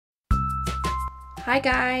Hi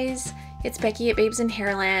guys, it's Becky at Babes in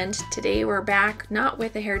Hairland. Today we're back not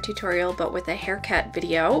with a hair tutorial but with a haircut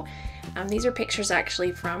video. These are pictures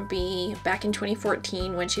actually from Bea back in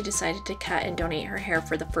 2014 when she decided to cut and donate her hair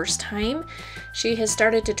for the first time. She has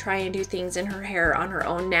started to try and do things in her hair on her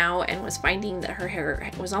own now and was finding that her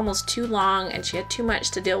hair was almost too long and she had too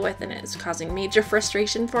much to deal with and it was causing major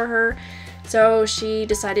frustration for her. So she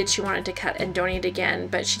decided she wanted to cut and donate again,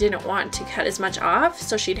 but she didn't want to cut as much off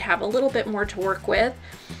so she'd have a little bit more to work with.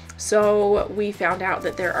 So we found out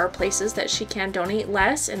that there are places that she can donate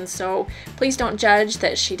less, and so please don't judge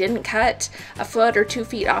that she didn't cut a foot or 2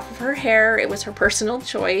 feet off of her hair. It was her personal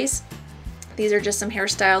choice. These are just some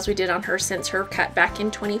hairstyles we did on her since her cut back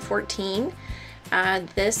in 2014.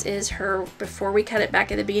 This is her before we cut it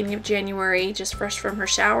back at the beginning of January, just fresh from her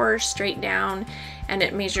shower, straight down, and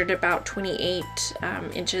it measured about 28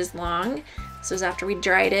 inches long. This was after we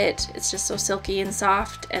dried it. It's just so silky and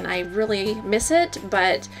soft and I really miss it,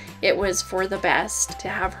 but it was for the best to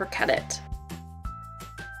have her cut it.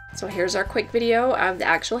 So here's our quick video of the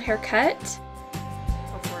actual haircut.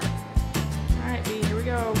 Go for it. All right, Bea, here we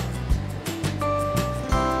go.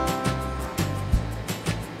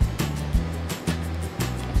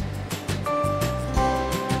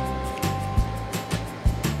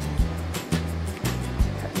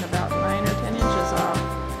 Cutting about 9 or 10 inches off.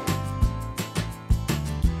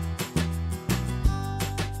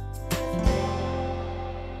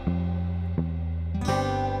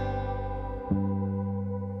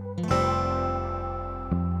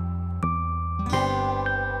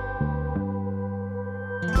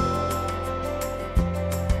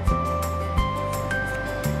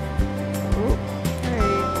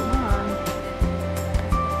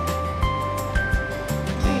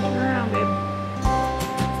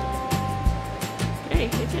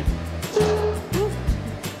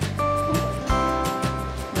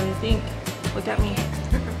 What do you think? Look at me.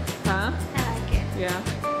 Huh? I like it. Yeah.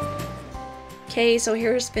 Okay, so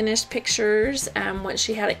here's finished pictures. Once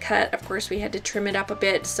she had it cut, of course we had to trim it up a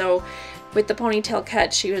bit. So with the ponytail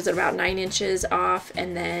cut, she was about 9 inches off,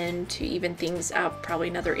 and then to even things up, probably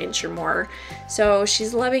another inch or more. So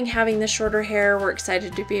she's loving having the shorter hair. We're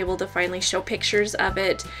excited to be able to finally show pictures of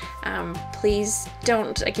it. Please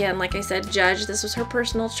don't, again, like I said, judge. This was her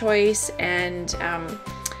personal choice, and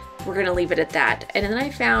we're gonna leave it at that. And then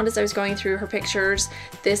I found, as I was going through her pictures,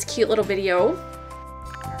 this cute little video.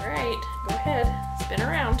 All right, go ahead, spin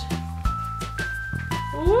around.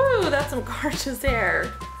 Ooh, that's some gorgeous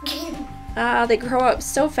hair. They grow up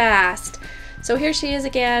so fast. So here she is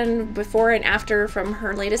again, before and after from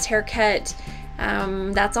her latest haircut.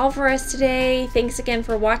 That's all for us today. Thanks again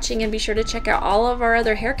for watching, and be sure to check out all of our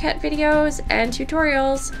other haircut videos and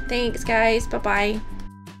tutorials. Thanks guys, bye-bye.